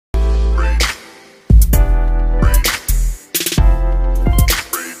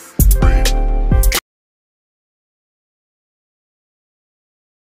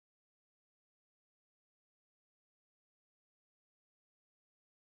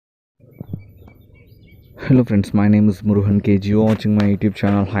Hello friends, my name is Muruhan KG. You are watching my YouTube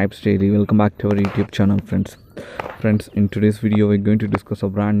channel Hyipsdaily. Welcome back to our YouTube channel friends. Friends, in today's video we're going to discuss a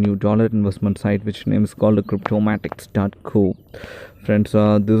brand new dollar investment site which name is called cryptomatrix.cc. Friends,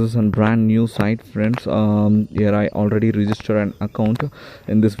 this is a brand new site friends. Here I already registered an account.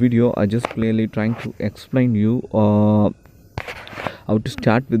 In this video I just clearly trying to explain you how to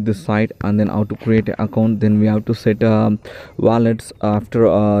start with this site and then how to create an account. Then we have to set wallets after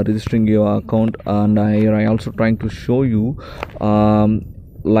registering your account, and here I also trying to show you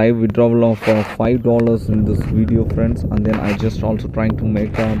live withdrawal of $5 in this video friends, and then I just also trying to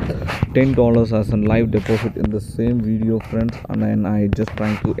make $10 as a live deposit in the same video friends, and then I just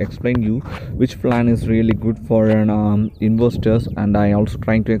trying to explain you which plan is really good for an investors, and I also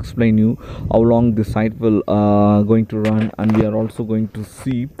trying to explain you how long the site will going to run, and we are also going to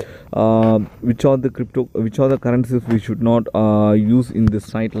see which are the currencies we should not use in this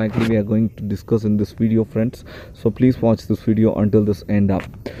site. Likely we are going to discuss in this video friends, so please watch this video until this end up.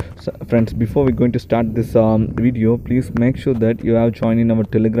 So, friends, before we're going to start this video, please make sure that you have joined in our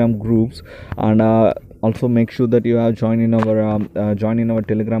Telegram groups, and also make sure that you have joined in our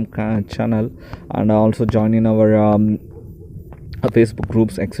Telegram channel, and also join in our Facebook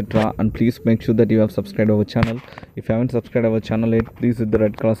groups, etc. And please make sure that you have subscribed our channel. If you haven't subscribed our channel yet, please hit the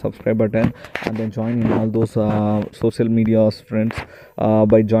red color subscribe button and then join in all those social medias friends.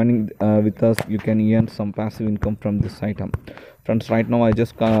 By joining with us, you can earn some passive income from this item friends. Right now I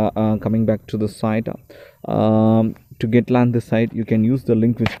just coming back to the site. To get land this site, you can use the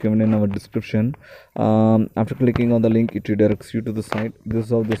link which given in our description. After clicking on the link, it redirects you to the site. This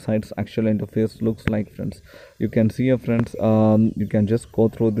is how the site's actual interface looks like friends. You can see here friends, you can just go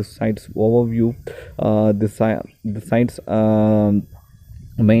through this site's overview. The site's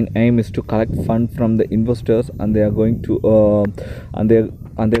main aim is to collect fund from the investors, and they are going to they're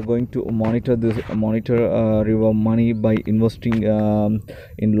going to monitor your money by investing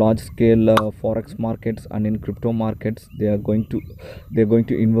in large scale forex markets and in crypto markets. They're going to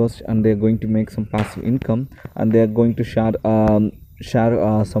invest, and they're going to make some passive income, and they're going to share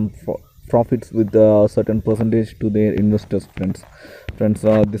some profits with a certain percentage to their investors friends.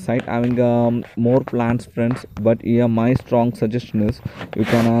 The site having more plans friends, but here my strong suggestion is you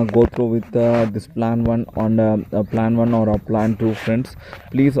can go through with this plan one on plan one or a plan two friends.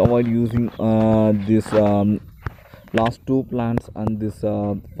 Please avoid using this last two plans and this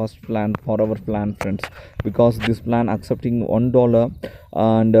first plan, forever plan friends, because this plan accepting $1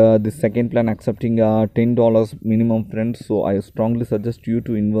 and the second plan accepting $10 minimum friends. So I strongly suggest you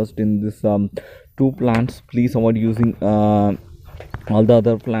to invest in this two plans. Please avoid using all the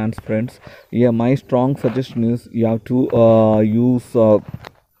other plans friends. Yeah, my strong suggestion is you have to use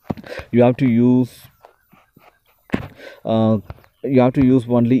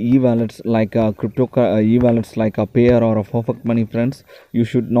only e-wallets like e-wallets like a payer or a perfect money friends. You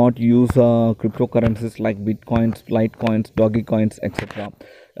should not use cryptocurrencies like bitcoins, litecoins, doggy coins, etc.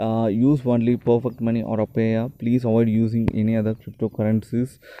 Use only perfect money or a payer. Please avoid using any other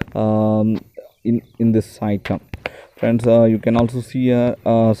cryptocurrencies in this site friends. You can also see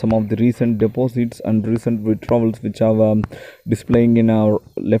some of the recent deposits and recent withdrawals which are displaying in our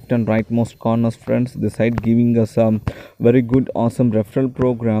left and rightmost corners friends. The site giving us a very good awesome referral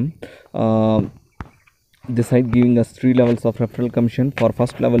program. The site giving us 3 levels of referral commission. For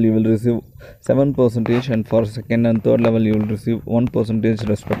first level you will receive 7%, and for second and third level you will receive 1%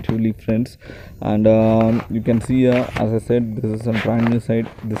 respectively friends. And you can see as I said, this is a brand new site.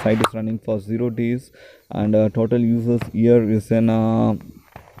 The site is running for 0 days, and total users here is in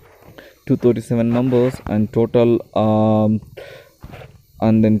 237 members, and total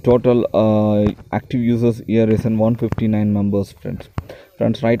active users here is in 159 members friends.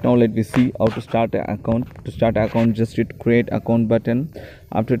 Right now let me see how to start an account. To start an account, just hit create account button.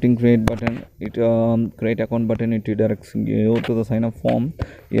 After hitting create button, it create account button, it redirects you to the sign up form.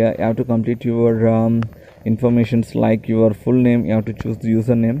 Yeah, you have to complete your informations like your full name. You have to choose the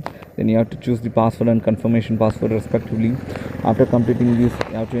username, then you have to choose the password and confirmation password respectively. After completing this,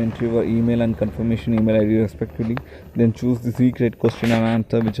 you have to enter your email and confirmation email ID respectively. Then choose the secret question and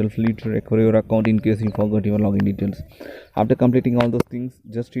answer, which will lead to recover your account in case you forgot your login details. After completing all those things,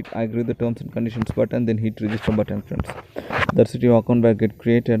 just hit I agree the terms and conditions button, then hit register button friends. That's it, your account will get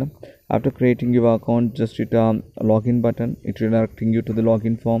created. After creating your account, just hit login button. It redirecting you to the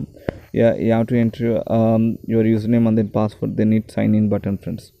login form. Yeah, you have to enter your username and then password, then hit sign in button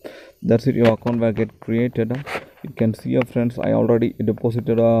friends. That's it, your account will get created. You can see your friends, I already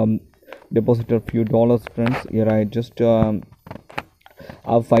deposited a few dollars friends. Here I just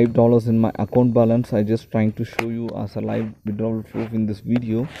I have $5 in my account balance. I just trying to show you as a live withdrawal proof in this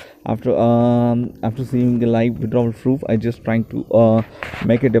video. After seeing the live withdrawal proof, I just trying to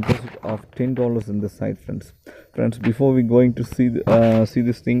make a deposit of $10 in the site, friends. Before we going to see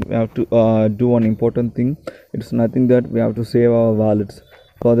this thing, we have to do one important thing. It's nothing that we have to save our wallets.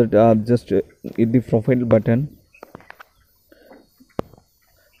 For that, just hit the profile button.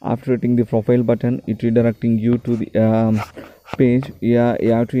 After hitting the profile button, it redirecting you to the page. Yeah,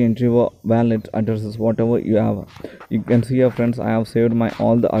 you have to enter your wallet addresses, whatever you have. You can see here, friends, I have saved my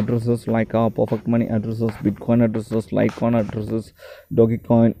all the addresses like perfect money addresses, bitcoin addresses, litecoin addresses,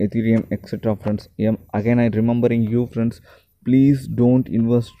 dogecoin, ethereum, etc. friends. Again, I remembering you, friends, please don't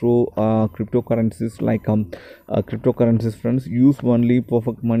invest through cryptocurrencies like cryptocurrencies, friends. Use only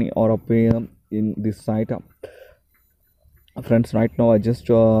perfect money or a payer in this site. Friends, right now I just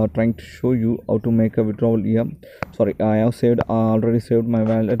trying to show you how to make a withdrawal here. Sorry, I have saved already saved my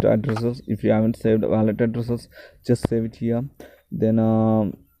wallet addresses. If you haven't saved wallet addresses, just save it here. Then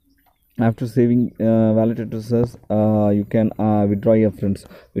after saving wallet addresses, you can withdraw your, friends.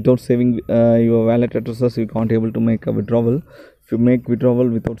 Without saving your wallet addresses, you can't able to make a withdrawal. If you make withdrawal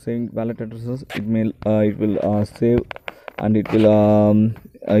without saving wallet addresses, it will save, and it will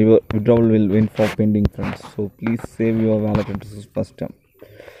your withdrawal will win for pending, friends. So please save your wallet addresses first.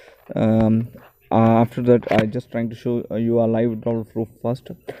 After that, I just trying to show you a live withdrawal proof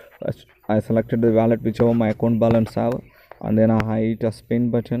first. I selected the wallet whichever my account balance have, and then I hit a spin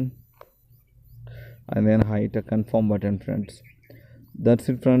button, and then I hit a confirm button, friends. That's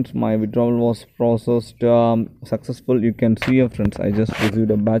it, friends. My withdrawal was processed successful. You can see here, friends, I just received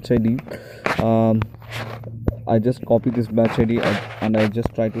a batch ID. I just copy this batch ID and I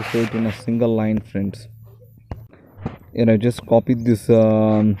just try to show it in a single line, friends. Here I just copied this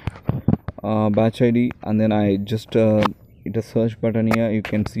batch ID, and then I just hit a search button here. You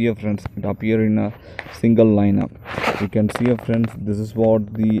can see here, friends, it appear in a single lineup. You can see here, friends, this is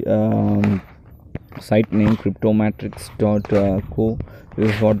what the site name cryptomatrix.cc.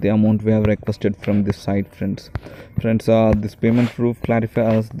 This is what the amount we have requested from this site, friends. This payment proof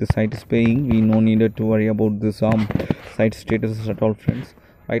clarifies the site is paying. We no needed to worry about this site status at all, friends.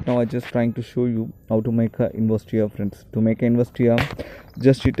 Right now I just trying to show you how to make a invest here, friends. To make a invest here,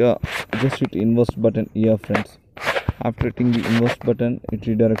 just hit invest button here, friends. After hitting the invest button, it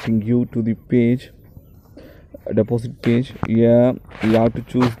redirecting you to the page, deposit page. Here you have to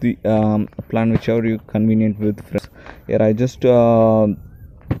choose the plan whichever you convenient with, friends. Here I just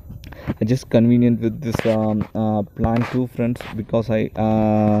convenient with this plan too, friends, because I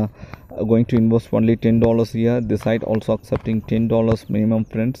going to invest only $10 here. The site also accepting $10 minimum,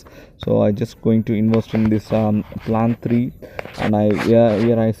 friends. So I just going to invest in this plan 3, and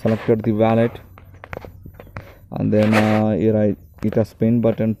here I selected the wallet, and then here I hit a spin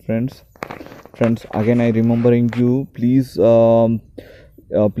button, friends. Again, I remembering you, please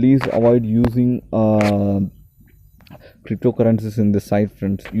please avoid using cryptocurrencies in the site,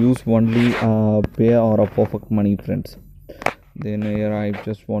 friends. Use only pay or a perfect money, friends. Then here I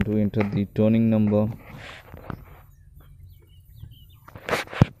just want to enter the turning number.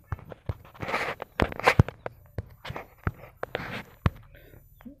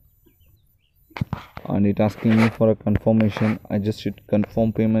 And it asking me for a confirmation. I just hit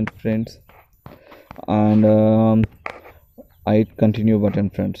confirm payment, friends, and I hit continue button,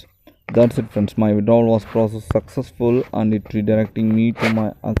 friends. That's it, friends. My withdrawal was processed successful, and it redirecting me to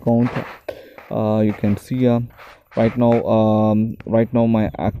my account. You can see right now my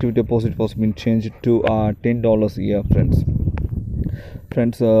active deposit was been changed to $10 here, friends.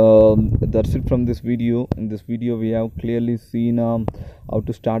 That's it from this video. In this video we have clearly seen how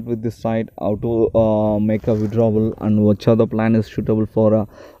to start with this site, how to make a withdrawal, and which other plan is suitable for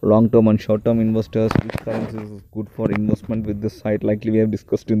long-term and short-term investors, which currencies is good for investment with this site, likely we have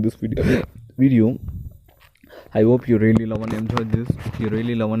discussed in this video. I hope you really love and enjoy this. If you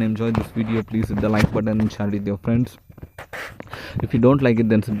really love and enjoy this video, please hit the like button and share it with your friends. If you don't like it,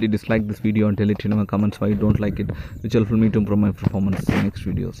 then simply dislike this video and tell it in my comments why you don't like it, which will help me to improve my performance in next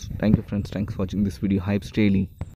videos. Thank you, friends. Thanks for watching this video. Hyipsdaily.